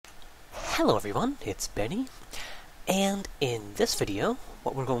Hello everyone, it's Benny, and in this video,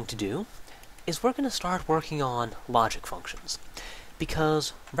 what we're going to do is we're going to start working on logic functions.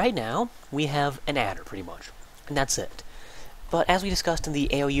 Because right now, we have an adder pretty much, and that's it. But as we discussed in the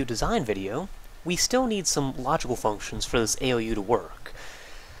ALU design video, we still need some logical functions for this ALU to work.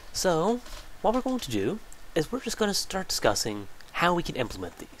 So, what we're going to do is we're just going to start discussing how we can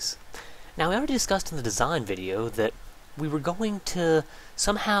implement these. Now, we already discussed in the design video that we were going to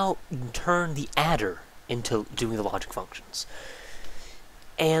somehow turn the adder into doing the logic functions.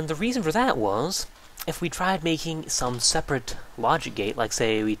 And the reason for that was, if we tried making some separate logic gate, like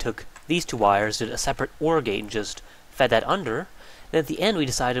say we took these two wires, did a separate OR gate, and just fed that under, then at the end we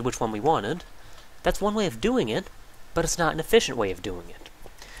decided which one we wanted. That's one way of doing it, but it's not an efficient way of doing it.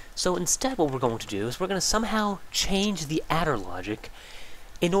 So instead what we're going to do is we're going to somehow change the adder logic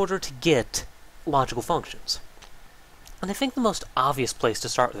in order to get logical functions. And I think the most obvious place to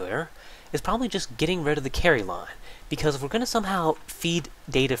start there is probably just getting rid of the carry line, because if we're going to somehow feed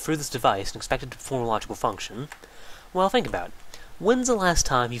data through this device and expect it to perform a logical function, well, think about it. When's the last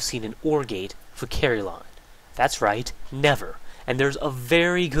time you've seen an OR gate for carry line? That's right, never. And there's a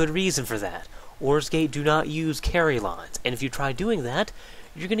very good reason for that. OR's gate do not use carry lines, and if you try doing that,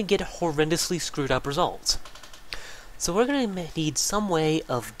 you're going to get horrendously screwed up results. So we're going to need some way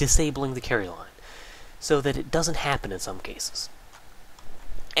of disabling the carry line, so that it doesn't happen in some cases.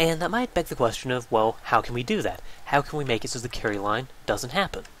 And that might beg the question of, well, how can we do that? How can we make it so the carry line doesn't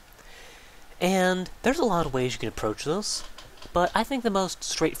happen? And there's a lot of ways you can approach this, but I think the most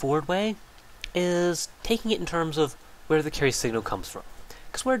straightforward way is taking it in terms of where the carry signal comes from.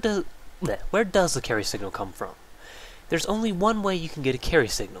 Because where does the carry signal come from? There's only one way you can get a carry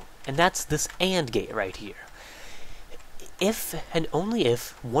signal, and that's this AND gate right here. If and only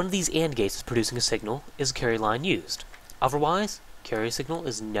if one of these AND gates is producing a signal, is a carry line used. Otherwise, carry signal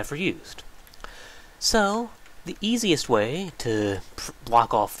is never used. So, the easiest way to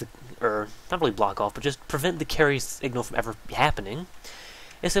block off or not really block off, but just prevent the carry signal from ever happening,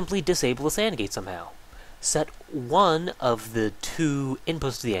 is simply disable this AND gate somehow. Set one of the two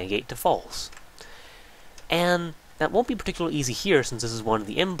inputs to the AND gate to false. And that won't be particularly easy here since this is one of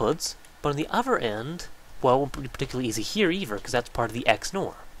the inputs, but on the other end, well, it won't be particularly easy here either, because that's part of the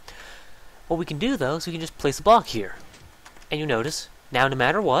XOR. What we can do, though, is we can just place a block here. And you notice, now no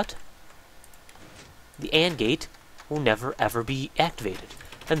matter what, the AND gate will never ever be activated,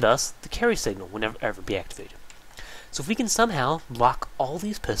 and thus the carry signal will never ever be activated. So if we can somehow block all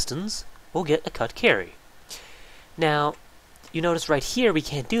these pistons, we'll get a cut carry. Now, you notice right here we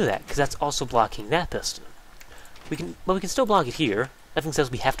can't do that, because that's also blocking that piston. We can still block it here. Nothing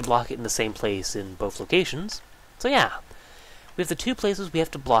says we have to block it in the same place in both locations. So yeah, we have the two places we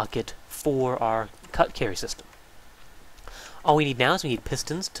have to block it for our cut carry system. All we need now is we need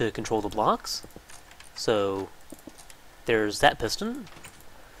pistons to control the blocks. So there's that piston.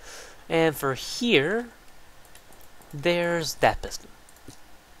 And for here, there's that piston.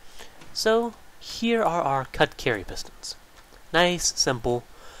 So here are our cut carry pistons. Nice, simple.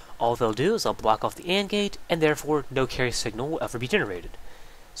 All they'll do is they'll block off the AND gate, and therefore no carry signal will ever be generated.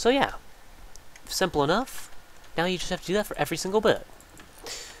 So yeah, simple enough. Now you just have to do that for every single bit.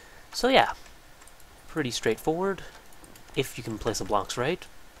 So yeah, pretty straightforward, if you can place the blocks right.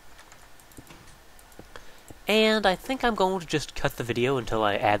 And I think I'm going to just cut the video until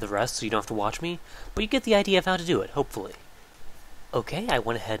I add the rest so you don't have to watch me, but you get the idea of how to do it, hopefully. Okay, I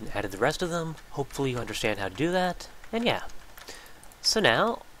went ahead and added the rest of them. Hopefully you understand how to do that, and yeah. So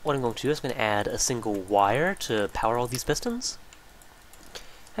now, what I'm going to do is I'm going to add a single wire to power all these pistons.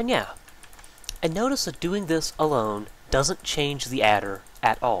 And yeah. And notice that doing this alone doesn't change the adder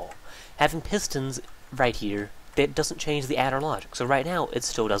at all. Having pistons right here, that doesn't change the adder logic. So right now, it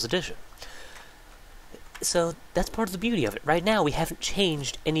still does addition. So that's part of the beauty of it. Right now, we haven't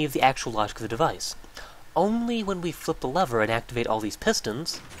changed any of the actual logic of the device. Only when we flip the lever and activate all these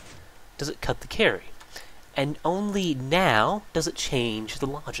pistons does it cut the carry. And only now does it change the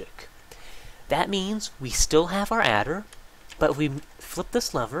logic. That means we still have our adder, but if we flip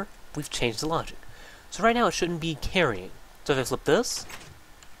this lever, we've changed the logic. So right now it shouldn't be carrying. So if I flip this,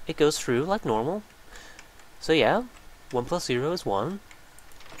 it goes through like normal. So yeah, 1 plus 0 is 1.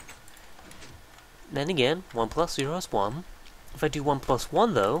 Then again, 1 plus 0 is 1. If I do 1 plus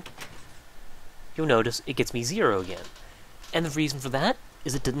 1 though, you'll notice it gets me 0 again. And the reason for that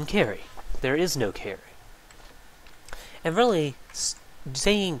is it didn't carry. There is no carry. And really,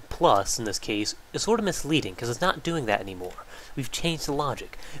 saying plus in this case is sort of misleading, because it's not doing that anymore. We've changed the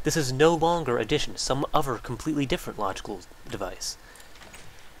logic. This is no longer addition, some other completely different logical device.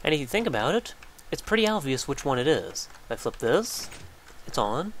 And if you think about it, it's pretty obvious which one it is. If I flip this, it's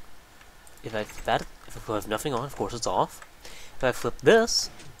on. if I flip that, if I have nothing on, of course it's off. If I flip this,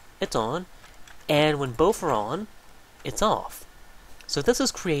 it's on, and when both are on, it's off. So this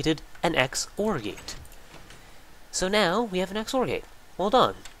has created an XOR gate. So now we have an XOR gate. Well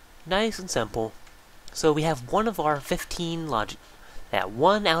done. Nice and simple. So we have one of our 15 logic,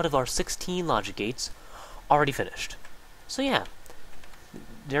 one out of our 16 logic gates already finished. So yeah,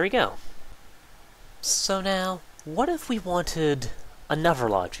 there we go. So now, what if we wanted another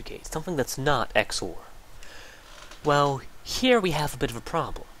logic gate, something that's not XOR? Well, here we have a bit of a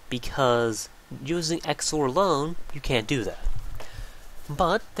problem, because using XOR alone, you can't do that.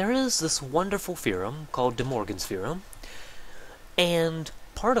 But there is this wonderful theorem called De Morgan's theorem, and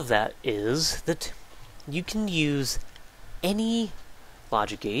part of that is that you can use any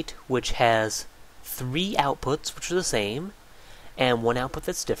logic gate which has 3 outputs which are the same, and 1 output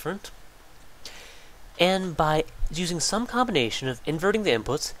that's different, and by using some combination of inverting the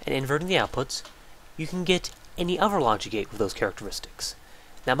inputs and inverting the outputs, you can get any other logic gate with those characteristics.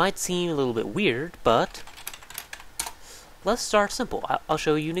 That might seem a little bit weird, but let's start simple. I'll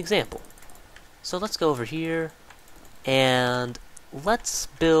show you an example. So let's go over here, and let's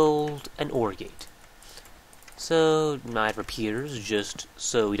build an OR gate. So, my repeaters, just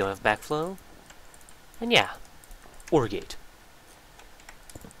so we don't have backflow. And yeah, OR gate.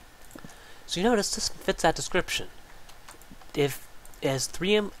 So you notice this fits that description. If it has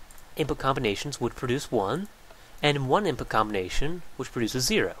 3 input combinations would produce 1, and 1 input combination which produces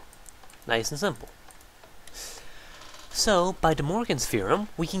 0. Nice and simple. So, by De Morgan's theorem,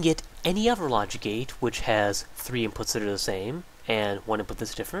 we can get any other logic gate which has 3 inputs that are the same, and 1 input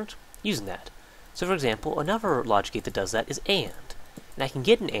that's different, using that. So for example, another logic gate that does that is AND. And I can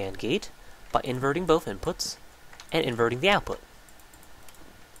get an AND gate by inverting both inputs, and inverting the output.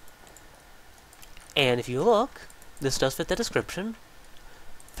 And if you look, this does fit the description.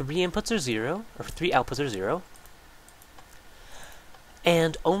 3 inputs are 0, or 3 outputs are 0.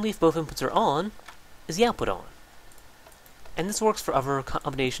 And only if both inputs are on, is the output on. And this works for other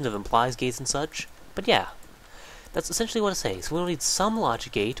combinations of implies gates and such, but yeah, that's essentially what it's saying. So we need some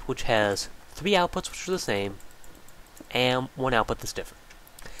logic gate which has 3 outputs which are the same, and 1 output that's different.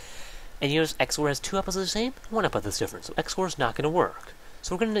 And you notice XOR has 2 outputs that are the same, and 1 output that's different, so XOR is not going to work.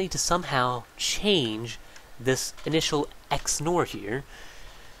 So we're going to need to somehow change this initial XNOR here,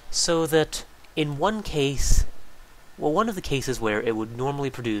 so that in one case, well, one of the cases where it would normally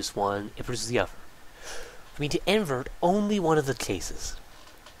produce 1, it produces the other. We need to invert only one of the cases.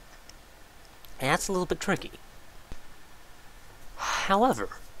 And that's a little bit tricky. However,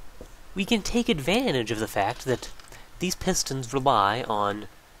 we can take advantage of the fact that these pistons rely on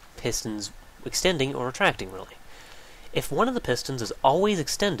pistons extending or retracting, really. If one of the pistons is always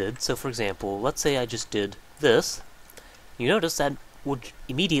extended, so for example, let's say I just did this, you notice that would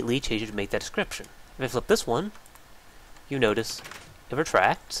immediately change it to make that description. If I flip this one, you notice it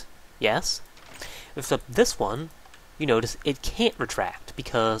retracts, yes. If I flip this one, you notice it can't retract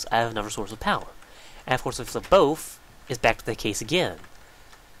because I have another source of power. And of course, if I flip both, it's back to the case again.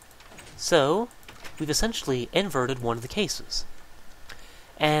 So, we've essentially inverted one of the cases.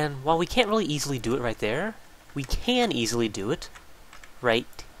 And while we can't really easily do it right there, we can easily do it right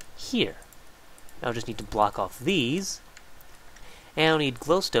here. I'll just need to block off these, and I'll need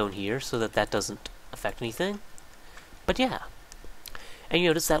glowstone here so that that doesn't affect anything. But yeah, and you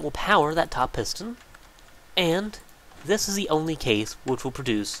notice that will power that top piston, and this is the only case which will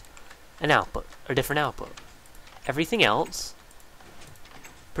produce an output, or different output. Everything else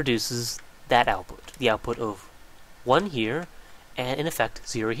produces that output, the output of 1 here, and in effect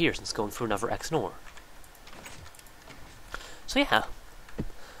 0 here, since it's going through another XNOR. So yeah,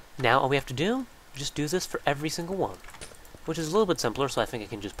 now all we have to do is just do this for every single one, which is a little bit simpler, so I think I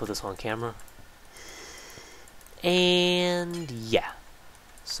can just put this on camera. And yeah,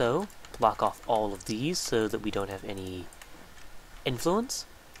 so block off all of these so that we don't have any influence.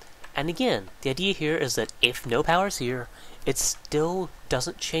 And again, the idea here is that if no power is here, it still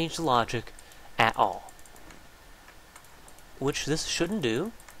doesn't change the logic at all. Which this shouldn't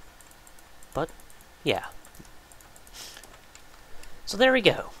do, but yeah. So there we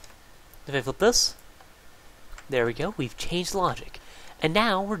go. If I flip this, there we go, we've changed the logic. And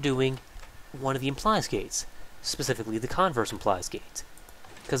now we're doing one of the implies gates, specifically the converse implies gate.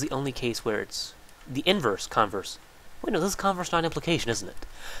 Because the only case where it's the inverse converse. Wait, no, this is converse nonimplication, isn't it?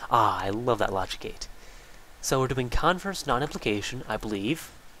 Ah, I love that logic gate. So we're doing converse nonimplication, I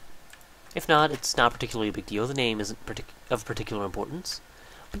believe. If not, it's not particularly a big deal. The name isn't of particular importance.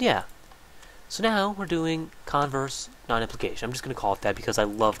 But yeah. So now we're doing converse nonimplication. I'm just going to call it that because I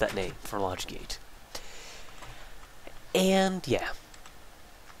love that name for logic gate. And yeah.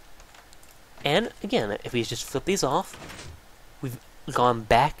 And again, if we just flip these off, we've gone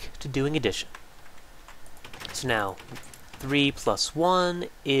back to doing addition. So now, 3 plus 1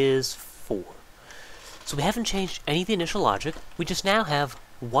 is 4. So we haven't changed any of the initial logic, we just now have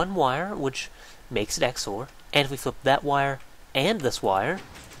one wire, which makes it XOR, and if we flip that wire and this wire,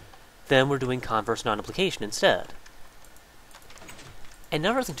 then we're doing converse nonimplication instead.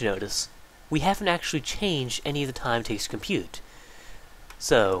 Another thing to notice, we haven't actually changed any of the time it takes to compute.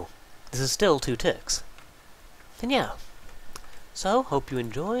 So, this is still 2 ticks. And yeah. So, hope you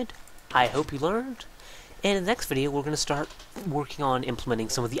enjoyed, I hope you learned, and in the next video we're going to start working on implementing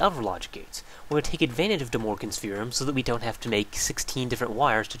some of the other logic gates. We're going to take advantage of De Morgan's theorem so that we don't have to make 16 different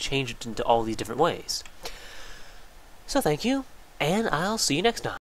wires to change it into all these different ways. So thank you, and I'll see you next time.